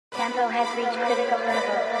tempo has reached critical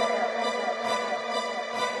level.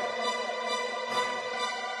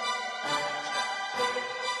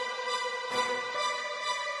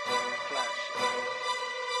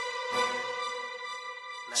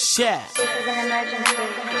 Shit. This is an emergency.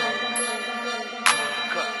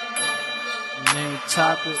 Main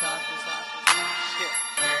topic.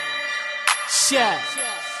 Shit.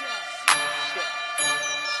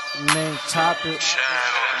 Main topic.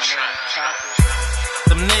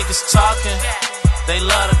 Them niggas talking, they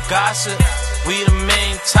love to gossip. We the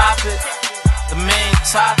main topic, the main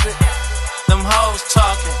topic. Them hoes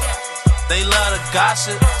talking, they love to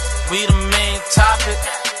gossip. We the main topic,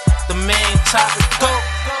 the main topic. Go,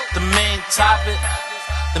 the main topic,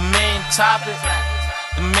 the main topic,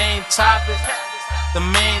 the main topic, the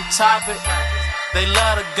main topic. They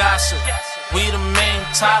love to gossip. We the main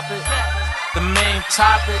topic, the main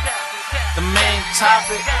topic, the main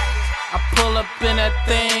topic. I pull up in that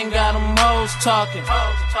thing, got them hoes talking.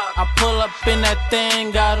 I pull up in that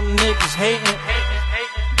thing, got them niggas hating.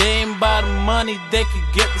 They ain't by the money, they could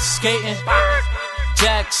get the skating.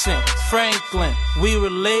 Jackson, Franklin, we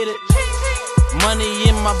related. Money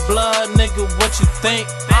in my blood, nigga, what you think?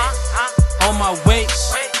 On my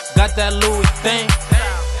waist, got that Louis thing.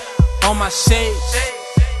 On my shades,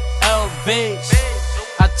 LVs.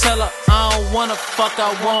 I tell her I don't wanna fuck,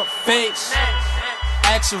 I want face.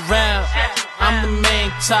 Ask around, I'm the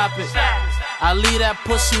main topic. I leave that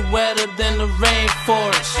pussy wetter than the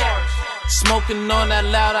rainforest. Smoking on that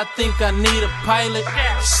loud, I think I need a pilot.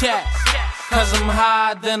 Chat, cause I'm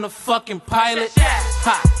higher than a fucking pilot.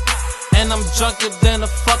 Ha, and I'm drunker than a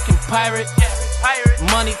fucking pirate.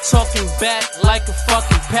 Money talking back like a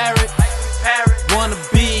fucking parrot. Wanna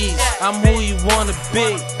be, I'm who you wanna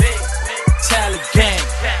be. Tally gang,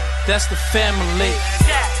 that's the family.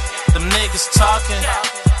 Them niggas talking,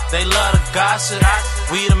 they love to gossip.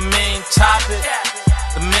 We the main topic,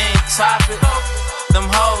 the main topic. Them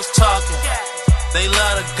hoes talking, they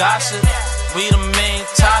love to gossip. We the main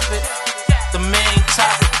topic, the main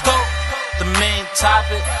topic. Go, the main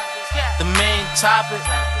topic, the main topic,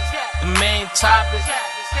 the main topic,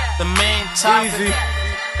 the main topic. Easy.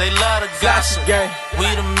 They love to gossip. We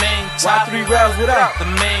the main topic, the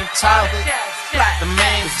main topic, the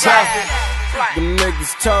main topic. Them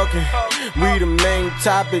niggas talking, we the main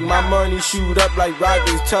topic. My money shoot up like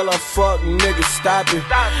rockets. Tell a fuck niggas stop it.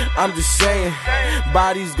 I'm just saying,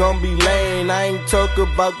 bodies gon' be laying. I ain't talk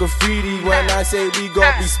about graffiti when I say we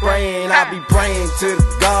gon' be spraying. I be praying to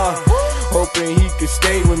the God, hoping he could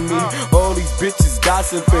stay with me. All these bitches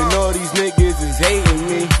gossiping, all these niggas is hating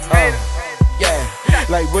me. Yeah.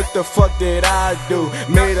 Like what the fuck did I do?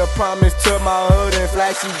 Made a promise to my hood and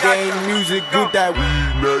flashy game music group that we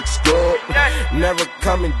next up. Never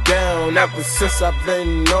coming down. Ever since I've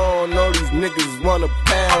been on, all these niggas wanna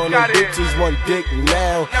pound and bitches want dick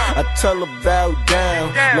now. I tell her bow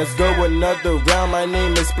down. Let's go another round. My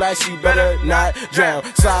name is Splashy, better not drown.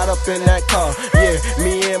 Slide up in that car, yeah,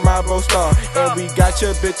 me and my bro Star, and we got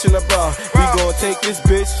your bitch in the bar. We gon' take this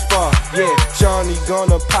bitch far, yeah. Shawnee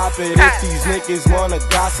gonna pop it if these niggas wanna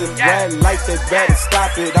gossip. Red light, they better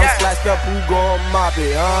stop it. I'm splashed up, who gon' mop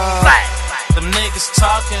it? Them niggas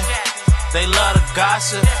talking, they love to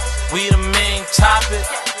gossip. We the main topic,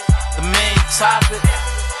 the main topic.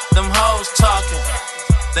 Them hoes talking,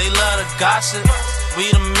 they love to gossip. We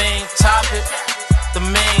the main topic, the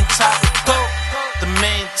main topic. Go, the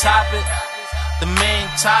main topic, the main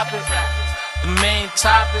topic, the main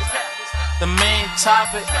topic, the main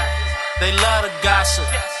topic. They love to gossip.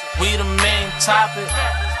 We the main topic,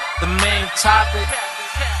 the main topic,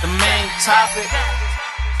 the main topic.